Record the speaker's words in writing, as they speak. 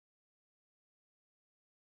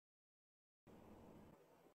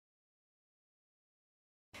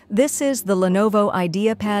This is the Lenovo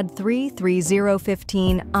IdeaPad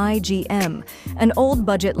 33015 IGM, an old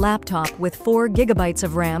budget laptop with 4 GB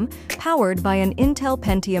of RAM, powered by an Intel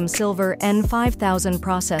Pentium Silver N5000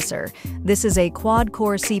 processor. This is a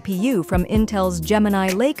quad-core CPU from Intel's Gemini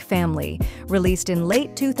Lake family, released in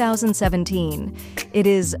late 2017. It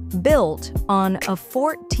is built on a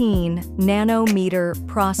 14-nanometer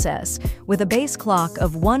process with a base clock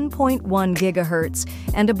of 1.1 GHz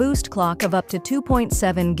and a boost clock of up to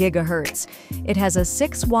 2.7 GHz. It has a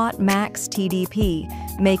 6-watt max TDP,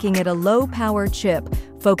 making it a low-power chip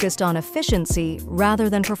focused on efficiency rather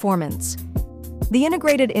than performance. The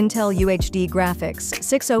integrated Intel UHD graphics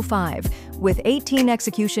 605 with 18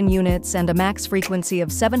 execution units and a max frequency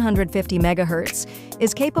of 750 MHz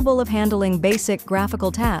is capable of handling basic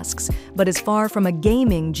graphical tasks, but is far from a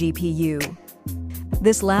gaming GPU.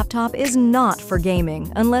 This laptop is not for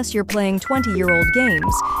gaming unless you're playing 20-year-old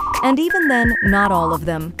games, and even then, not all of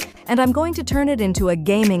them. And I'm going to turn it into a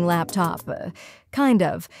gaming laptop. Kind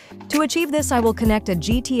of. To achieve this, I will connect a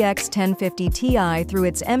GTX 1050 Ti through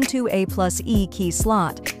its M.2 A+E key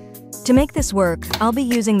slot. To make this work, I'll be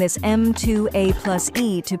using this M.2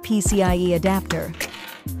 A+E to PCIe adapter.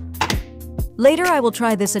 Later, I will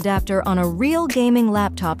try this adapter on a real gaming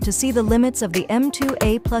laptop to see the limits of the M.2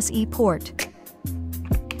 A+E port.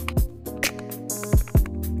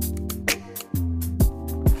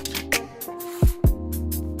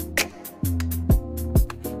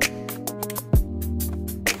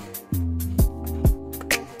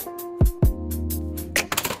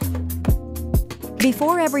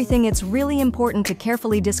 Before everything, it's really important to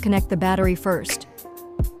carefully disconnect the battery first.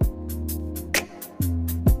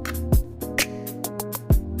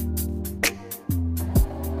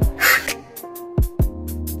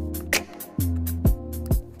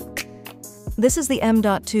 This is the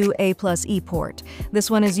M.2 A+E port.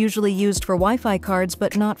 This one is usually used for Wi-Fi cards,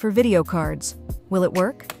 but not for video cards. Will it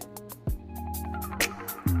work?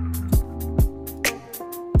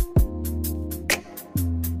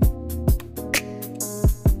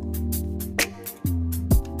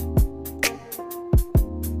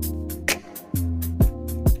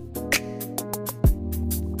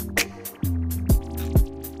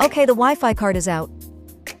 Okay, the Wi-Fi card is out.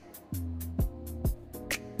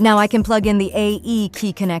 Now I can plug in the AE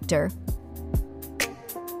key connector.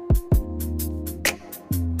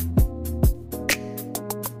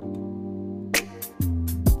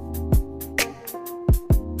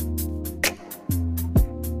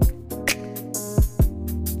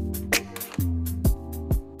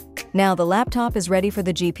 Now the laptop is ready for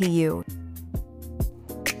the GPU.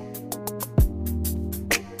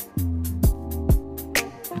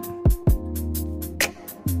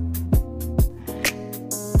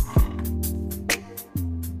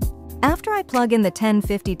 After I plug in the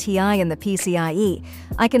 1050 Ti and the PCIe,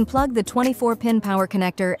 I can plug the 24-pin power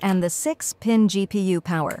connector and the 6-pin GPU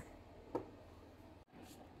power.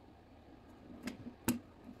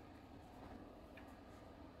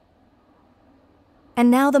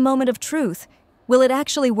 And now the moment of truth. Will it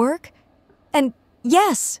actually work? And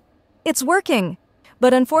yes, it's working!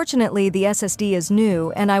 But unfortunately, the SSD is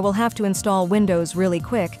new and I will have to install Windows really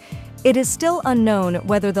quick. It is still unknown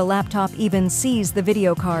whether the laptop even sees the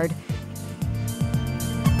video card.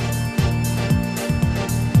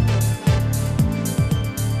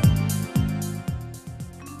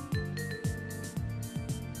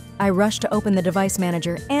 I rush to open the device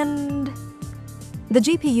manager and the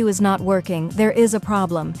GPU is not working. There is a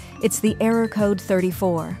problem. It's the error code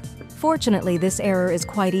 34. Fortunately, this error is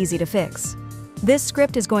quite easy to fix. This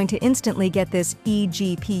script is going to instantly get this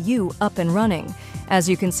eGPU up and running. As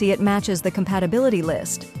you can see, it matches the compatibility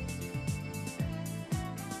list.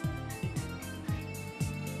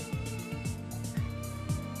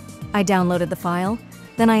 I downloaded the file,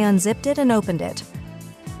 then I unzipped it and opened it.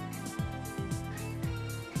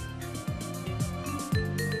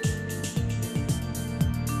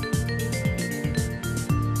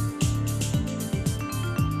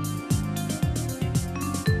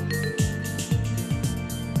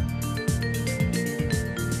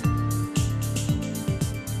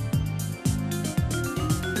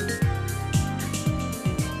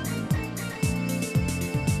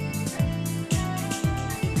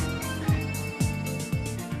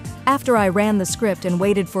 After I ran the script and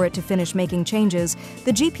waited for it to finish making changes,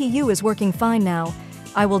 the GPU is working fine now.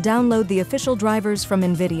 I will download the official drivers from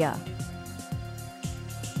NVIDIA.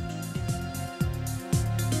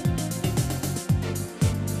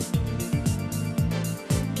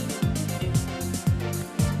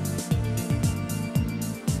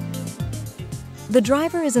 The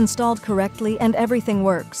driver is installed correctly and everything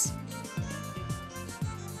works.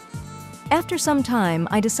 After some time,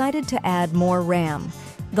 I decided to add more RAM.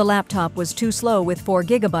 The laptop was too slow with 4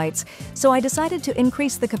 GB, so I decided to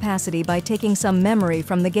increase the capacity by taking some memory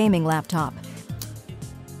from the gaming laptop.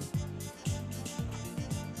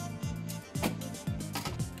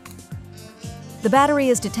 The battery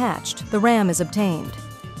is detached, the RAM is obtained.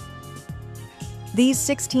 These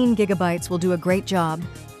 16 GB will do a great job.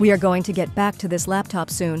 We are going to get back to this laptop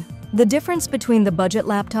soon. The difference between the budget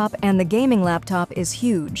laptop and the gaming laptop is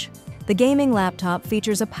huge. The gaming laptop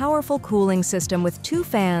features a powerful cooling system with 2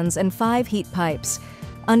 fans and 5 heat pipes.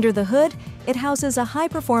 Under the hood, it houses a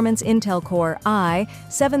high-performance Intel Core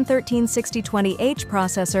i7-136020H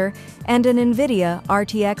processor and an NVIDIA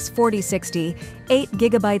RTX 4060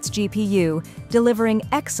 8GB GPU, delivering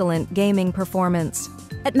excellent gaming performance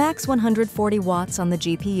at max 140 watts on the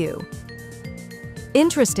GPU.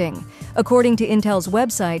 Interesting! According to Intel's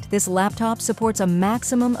website, this laptop supports a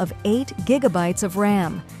maximum of 8 GB of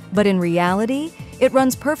RAM. But in reality, it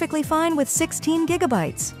runs perfectly fine with 16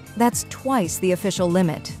 GB. That's twice the official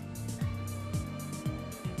limit.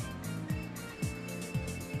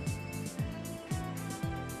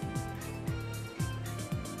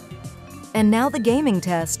 And now the gaming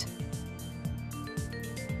test.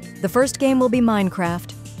 The first game will be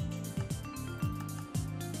Minecraft.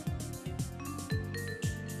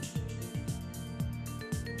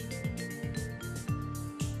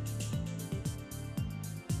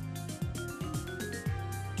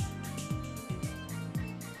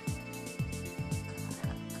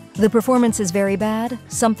 The performance is very bad.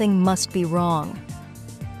 Something must be wrong.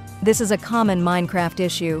 This is a common Minecraft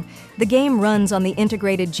issue. The game runs on the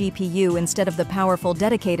integrated GPU instead of the powerful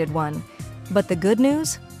dedicated one. But the good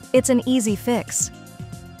news? It's an easy fix.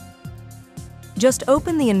 Just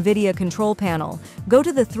open the NVIDIA control panel, go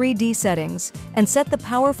to the 3D settings, and set the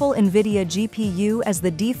powerful NVIDIA GPU as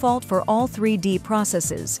the default for all 3D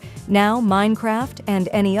processes. Now Minecraft and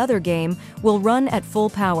any other game will run at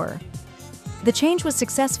full power. The change was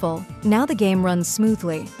successful. Now the game runs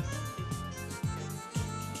smoothly.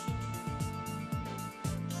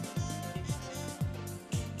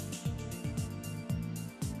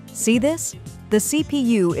 See this? The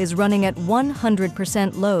CPU is running at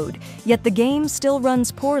 100% load, yet the game still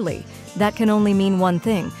runs poorly. That can only mean one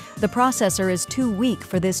thing: the processor is too weak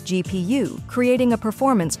for this GPU, creating a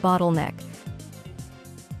performance bottleneck.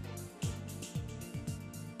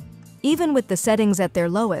 Even with the settings at their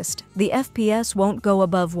lowest, the FPS won't go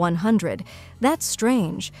above 100. That's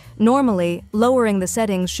strange. Normally, lowering the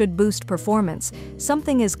settings should boost performance.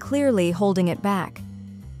 Something is clearly holding it back.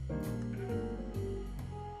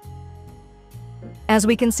 As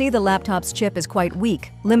we can see, the laptop's chip is quite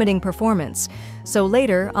weak, limiting performance. So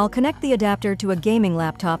later, I'll connect the adapter to a gaming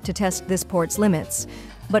laptop to test this port's limits.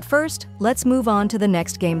 But first, let's move on to the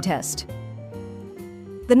next game test.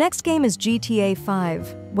 The next game is GTA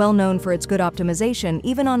 5, well known for its good optimization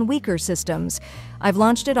even on weaker systems. I've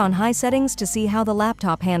launched it on high settings to see how the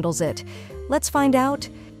laptop handles it. Let's find out.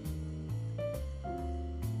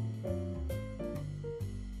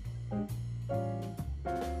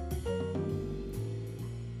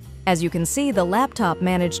 As you can see, the laptop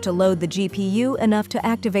managed to load the GPU enough to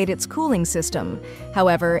activate its cooling system.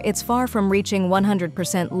 However, it's far from reaching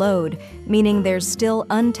 100% load, meaning there's still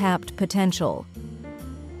untapped potential.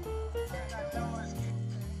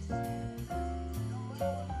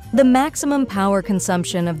 The maximum power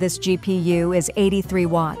consumption of this GPU is 83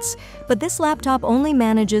 watts, but this laptop only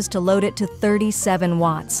manages to load it to 37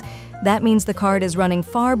 watts. That means the card is running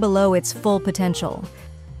far below its full potential.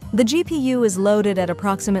 The GPU is loaded at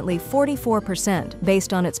approximately 44%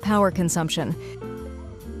 based on its power consumption.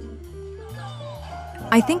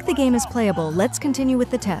 I think the game is playable. Let's continue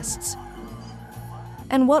with the tests.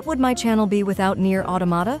 And what would my channel be without Nier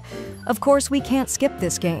Automata? Of course, we can't skip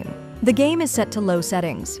this game. The game is set to low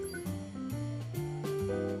settings.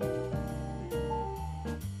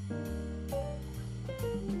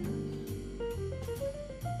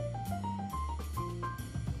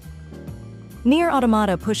 Nier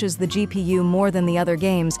Automata pushes the GPU more than the other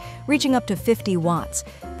games, reaching up to 50 watts.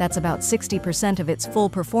 That's about 60% of its full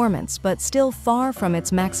performance, but still far from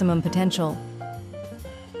its maximum potential.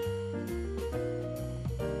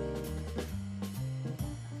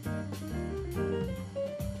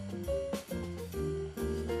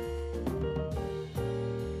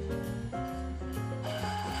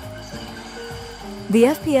 The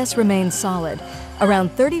FPS remains solid,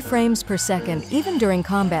 around 30 frames per second, even during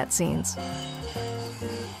combat scenes.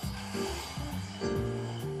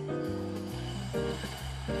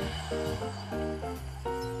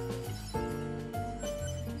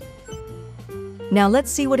 Now let's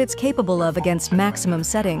see what it's capable of against maximum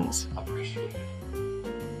settings.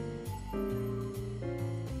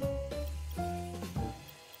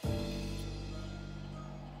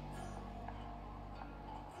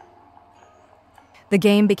 The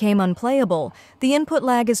game became unplayable. The input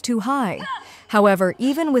lag is too high. However,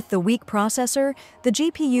 even with the weak processor, the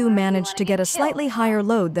GPU managed to get a slightly higher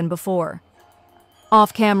load than before.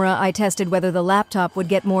 Off camera, I tested whether the laptop would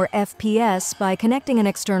get more FPS by connecting an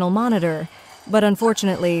external monitor, but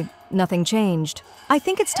unfortunately, nothing changed. I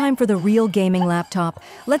think it's time for the real gaming laptop.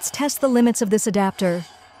 Let's test the limits of this adapter.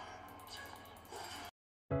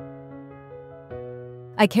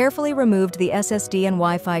 I carefully removed the SSD and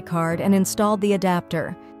Wi-Fi card and installed the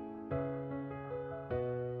adapter.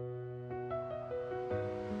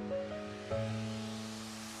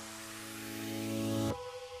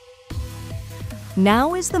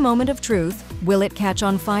 Now is the moment of truth. Will it catch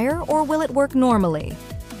on fire or will it work normally?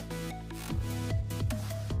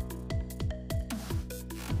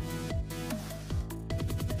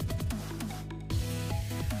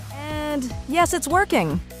 And yes, it's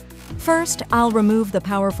working. First, I'll remove the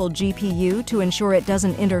powerful GPU to ensure it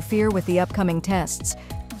doesn't interfere with the upcoming tests.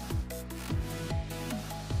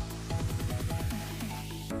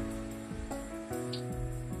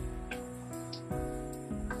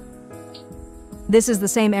 This is the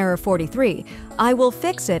same error 43. I will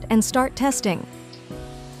fix it and start testing.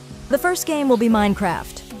 The first game will be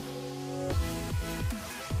Minecraft.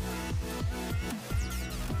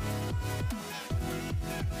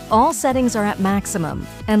 All settings are at maximum,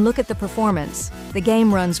 and look at the performance. The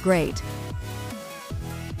game runs great.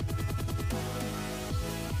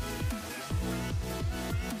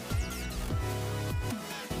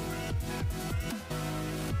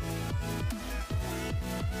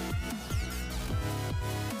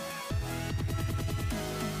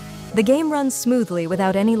 The game runs smoothly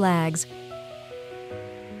without any lags.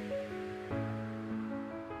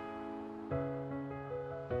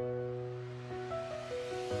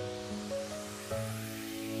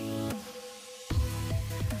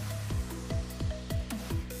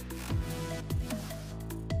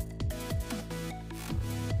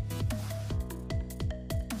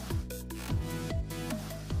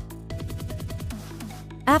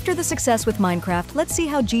 After the success with Minecraft, let's see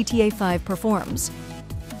how GTA 5 performs.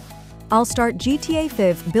 I'll start GTA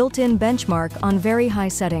 5 built-in benchmark on very high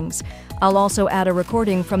settings. I'll also add a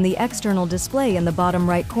recording from the external display in the bottom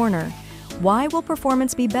right corner. Why will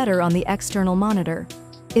performance be better on the external monitor?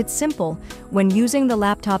 It's simple. When using the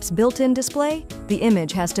laptop's built-in display, the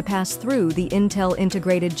image has to pass through the Intel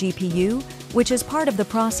integrated GPU, which is part of the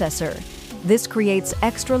processor. This creates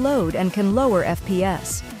extra load and can lower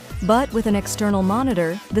FPS. But with an external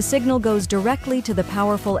monitor, the signal goes directly to the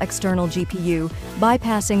powerful external GPU,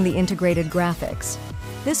 bypassing the integrated graphics.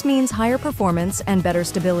 This means higher performance and better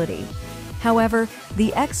stability. However,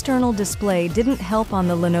 the external display didn't help on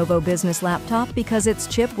the Lenovo business laptop because its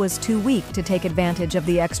chip was too weak to take advantage of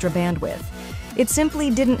the extra bandwidth. It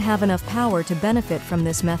simply didn't have enough power to benefit from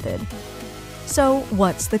this method. So,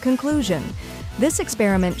 what's the conclusion? This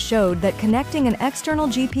experiment showed that connecting an external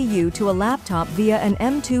GPU to a laptop via an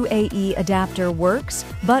M.2 A+E adapter works,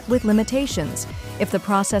 but with limitations. If the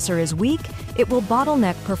processor is weak, it will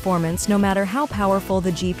bottleneck performance no matter how powerful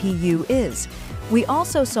the GPU is. We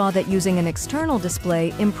also saw that using an external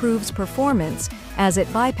display improves performance as it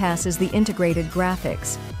bypasses the integrated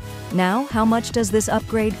graphics. Now, how much does this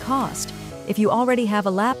upgrade cost? If you already have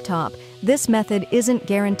a laptop, this method isn't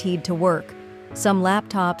guaranteed to work. Some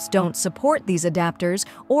laptops don't support these adapters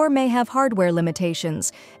or may have hardware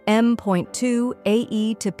limitations. M.2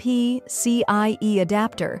 A+E to PCIe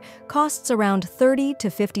adapter costs around $30 to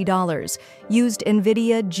 $50. Used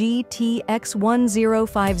NVIDIA GTX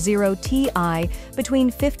 1050 Ti between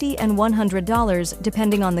 $50 and $100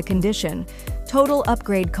 depending on the condition. Total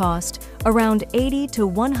upgrade cost around $80 to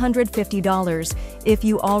 $150 if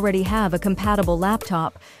you already have a compatible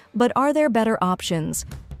laptop. But are there better options?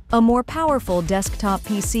 A more powerful desktop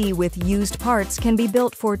PC with used parts can be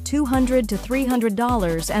built for $200 to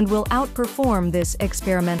 $300 and will outperform this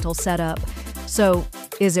experimental setup. So,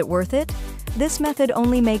 is it worth it? This method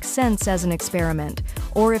only makes sense as an experiment,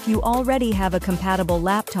 or if you already have a compatible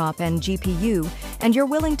laptop and GPU, and you're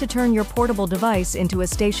willing to turn your portable device into a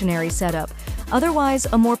stationary setup. Otherwise,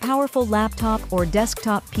 a more powerful laptop or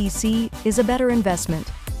desktop PC is a better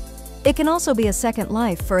investment. It can also be a second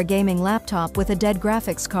life for a gaming laptop with a dead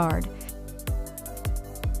graphics card.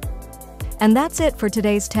 And that's it for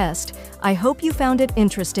today's test. I hope you found it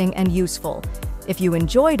interesting and useful. If you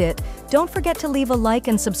enjoyed it, don't forget to leave a like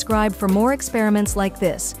and subscribe for more experiments like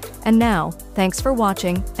this. And now, thanks for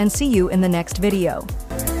watching and see you in the next video.